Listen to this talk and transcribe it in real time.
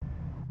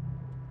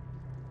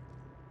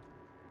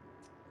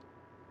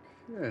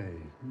Okay,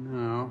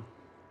 now,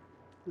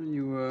 are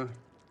you,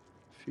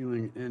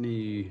 feeling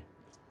any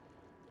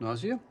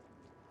nausea?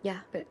 Yeah,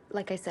 but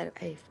like I said,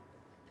 I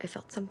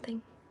felt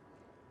something.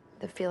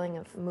 The feeling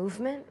of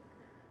movement.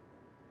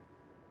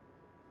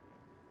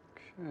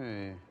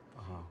 Okay.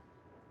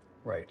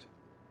 Right.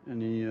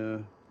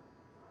 Any,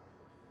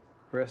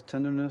 breast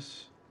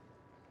tenderness?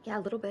 Yeah,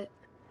 a little bit.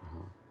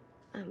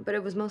 But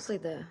it was mostly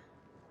the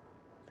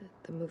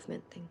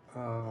movement thing.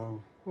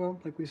 Well,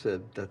 like we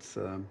said, that's,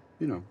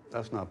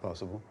 that's not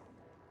possible.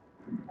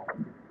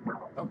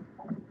 Oh.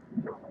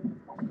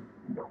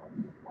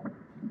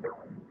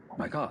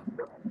 My God.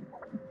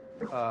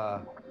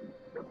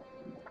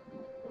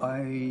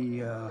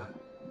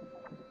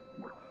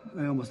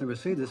 I almost never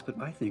say this, but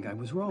I think I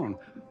was wrong.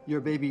 Your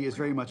baby is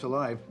very much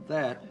alive.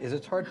 That is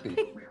its heartbeat.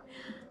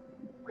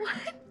 What?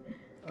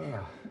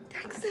 Uh,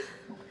 Dex.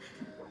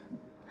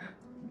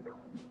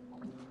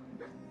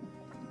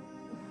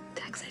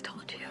 Dex, I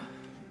told you.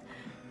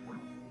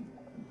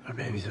 our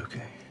baby's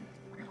okay.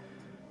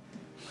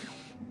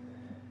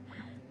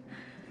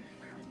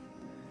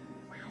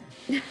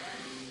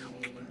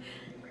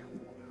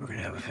 We're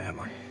gonna have a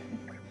family.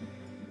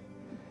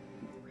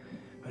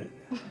 But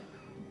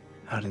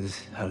how did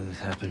this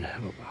happen?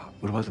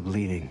 What about the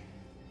bleeding?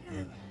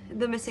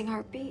 The missing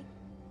heartbeat?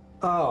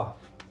 Oh,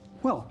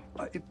 well,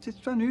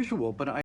 it's unusual, but